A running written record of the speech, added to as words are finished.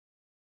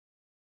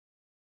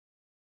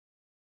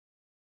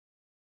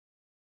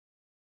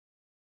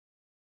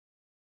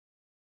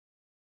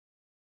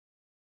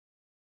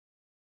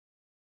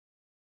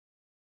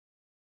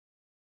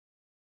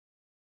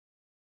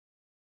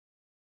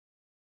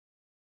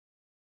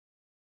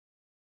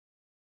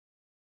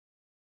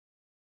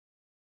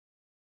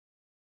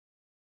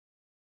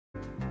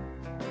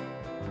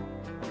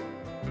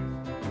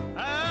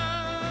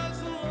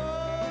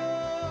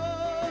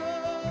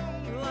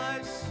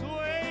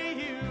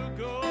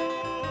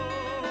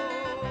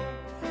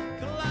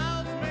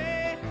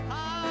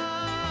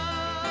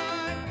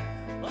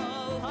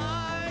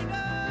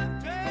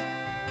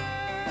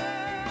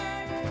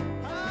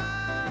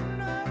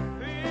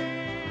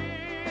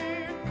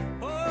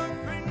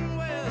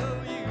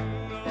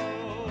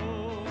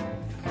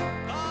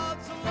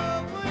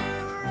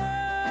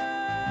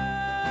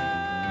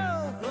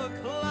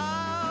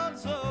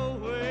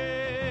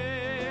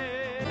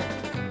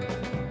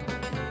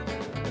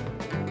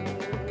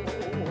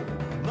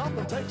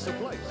takes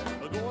the place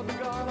of going to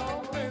God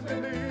on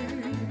bended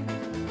knee.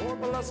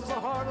 Lord blesses a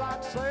heart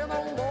like saying,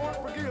 oh Lord,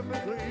 forgive me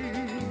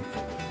please.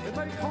 It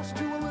may cost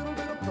you a little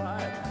bit of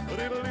pride, but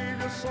it'll leave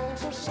your soul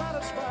so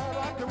satisfied,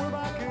 like they were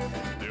back in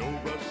the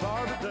old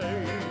bazaar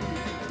today.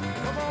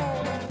 Come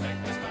on,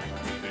 take us back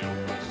to the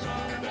old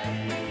bazaar today.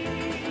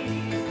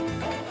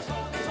 All the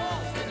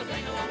songs with the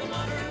bang along the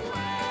modern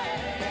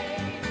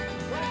way.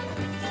 Where the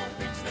rich on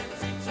rich, then the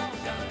sing song,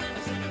 shouting and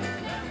singing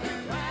around the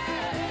way.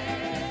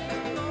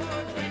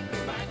 Lord, take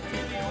us back to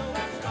the old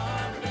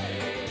bazaar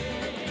today.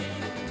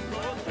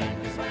 Lord, take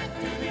us back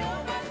to the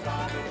old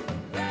bazaar today.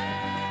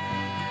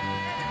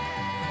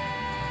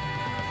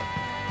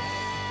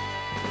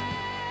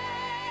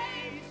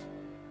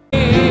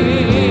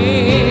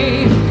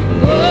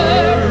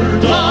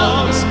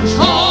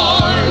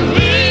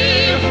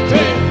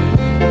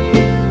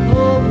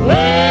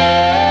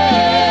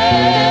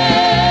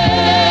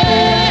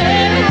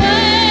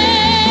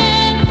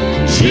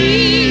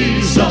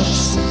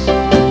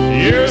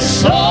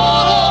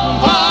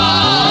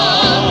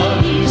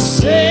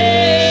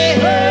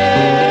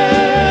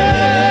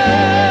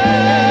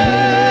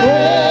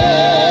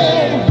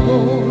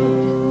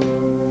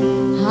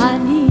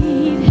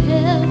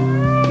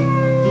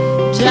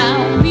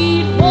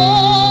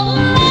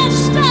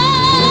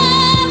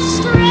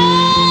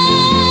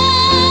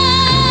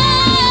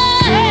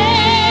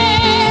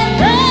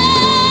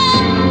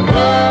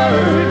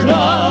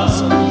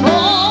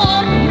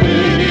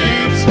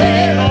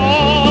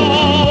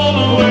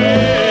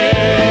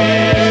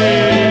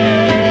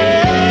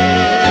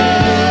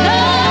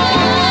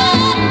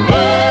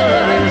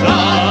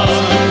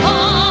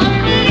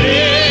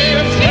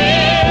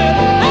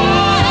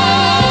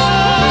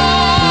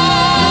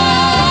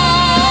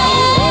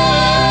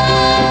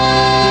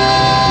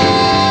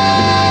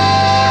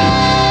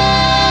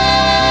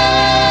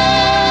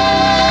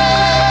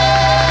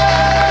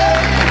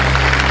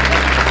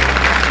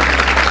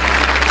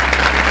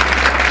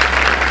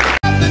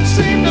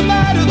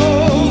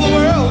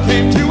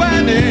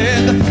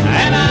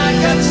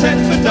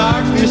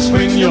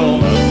 When your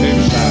love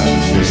is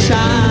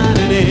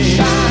shining,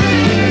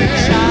 shining,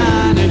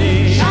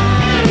 shining,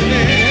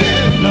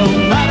 shining, no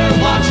matter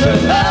what, your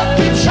love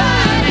keeps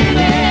shining.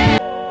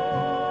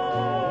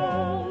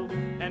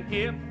 And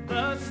if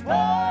the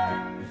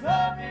storms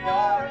of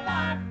your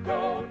life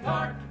grow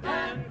dark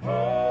and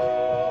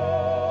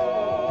cold,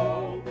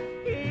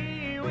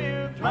 He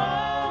will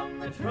calm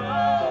the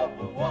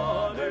troubled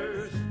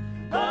waters,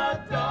 the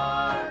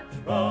dark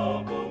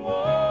troubled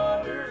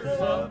waters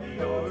of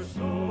your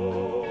soul.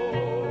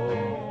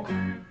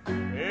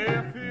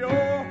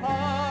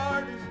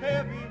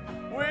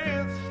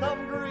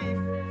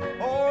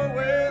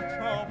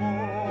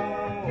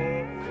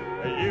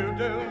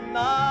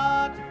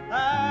 Not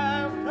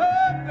have to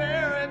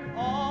bear it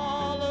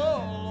all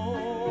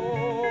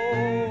alone.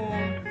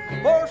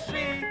 For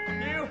see,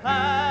 you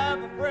have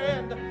a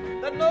friend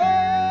that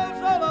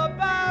knows all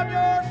about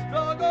your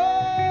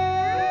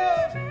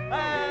struggles,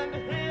 and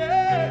He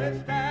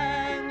is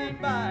standing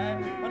by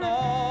when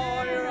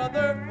all your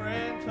other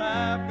friends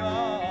have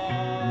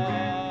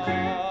gone.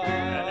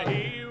 And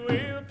He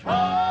will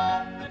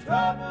calm the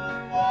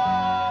troubled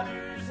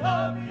waters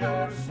of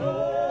your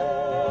soul.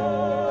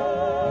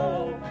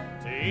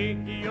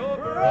 Take your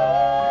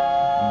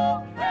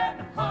broken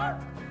heart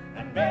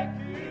and make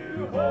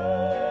you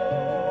whole.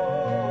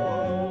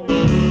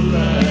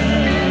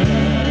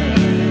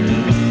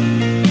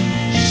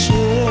 So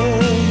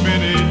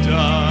many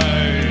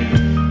died,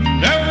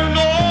 never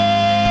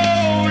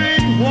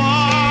knowing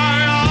why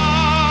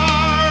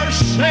our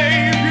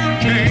Savior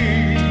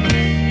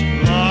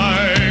came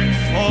like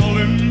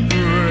falling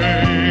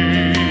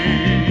rain,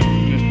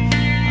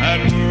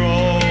 and we're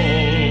all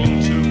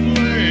to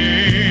blame.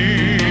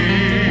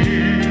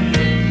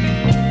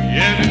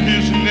 In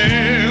His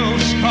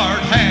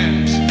nail-scarred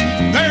hands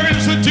there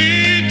is a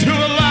deed to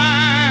a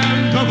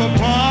land of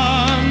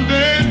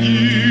abundant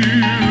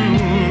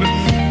yield,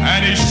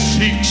 and He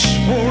seeks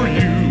for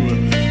you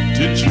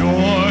to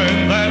join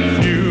that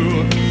few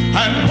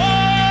and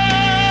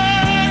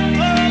walk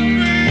the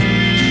green.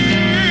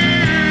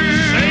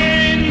 Say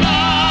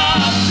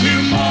not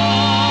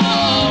tomorrow,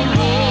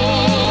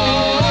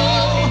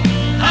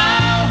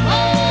 I'll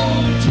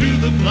hold to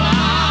the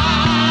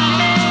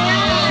plow.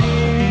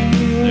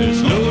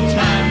 There's no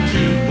time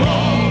to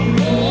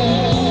borrow.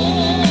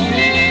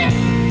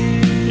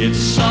 It's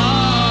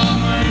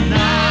summer now.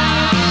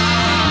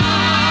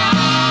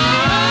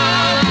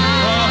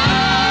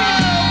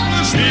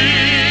 The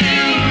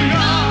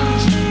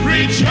millions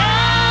reach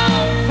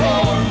out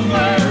for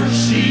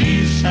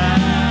mercy's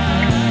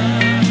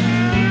hand,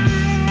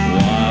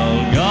 while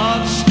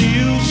God's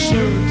still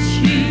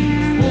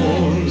searching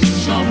for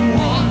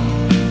someone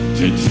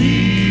to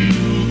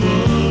till the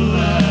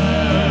land.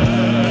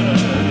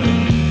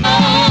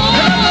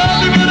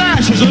 And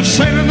ashes of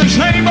sin and the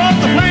shame of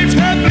the flames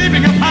kept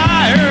leaping up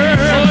higher.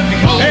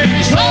 And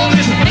His soul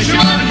is pushing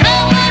on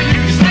hell, and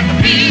it's like the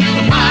beat of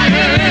the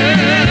fire.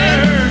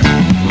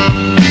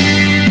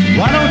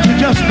 Why don't you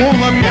just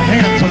warm up your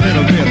hands a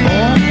little bit,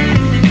 boy?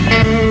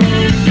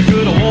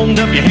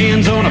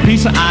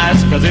 piece of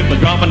ice, cause it was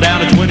dropping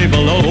down to 20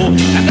 below.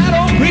 And that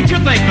old preacher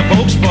thanked the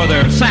folks for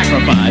their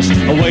sacrifice,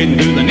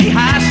 wading through the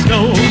knee-high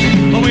snow.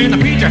 But when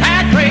the preacher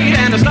had prayed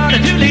and it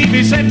started to leave,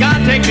 he said, God,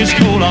 take this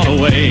cold all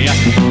away.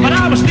 But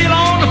I was still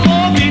on the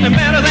floor, feeling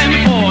better than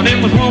before, and it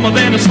was warmer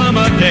than a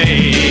summer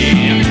day.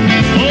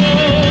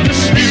 Oh, the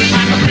spirit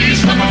like a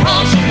breeze from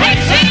across the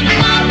place in the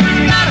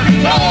mountain out of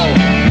control.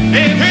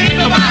 It brings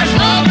the wise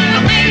love and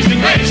amazing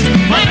grace,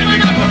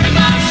 flowing up in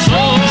my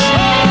soul.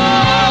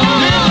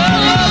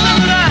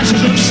 The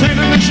ashes of sin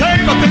and the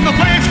shame, but then the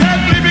flames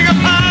kept leaping up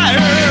higher.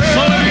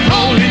 So if you're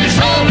cold in your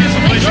soul, it's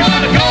a place you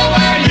ought to go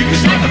where you can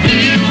start to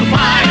feel the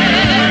fire.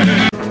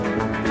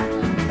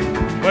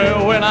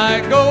 Well, when I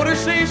go to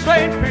see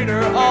St.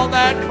 Peter on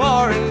that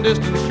far and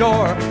distant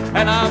shore,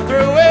 and I'm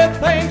through with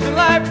things in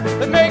life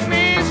that make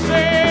me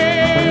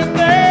sin,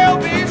 there'll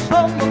be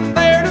someone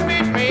there to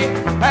meet me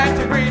and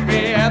to greet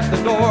me at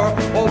the door.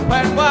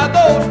 Open wide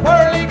those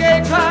pearly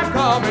gates, I'm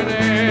coming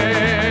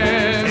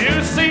in.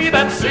 You see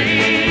that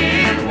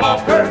Seed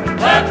walker,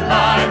 that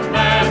life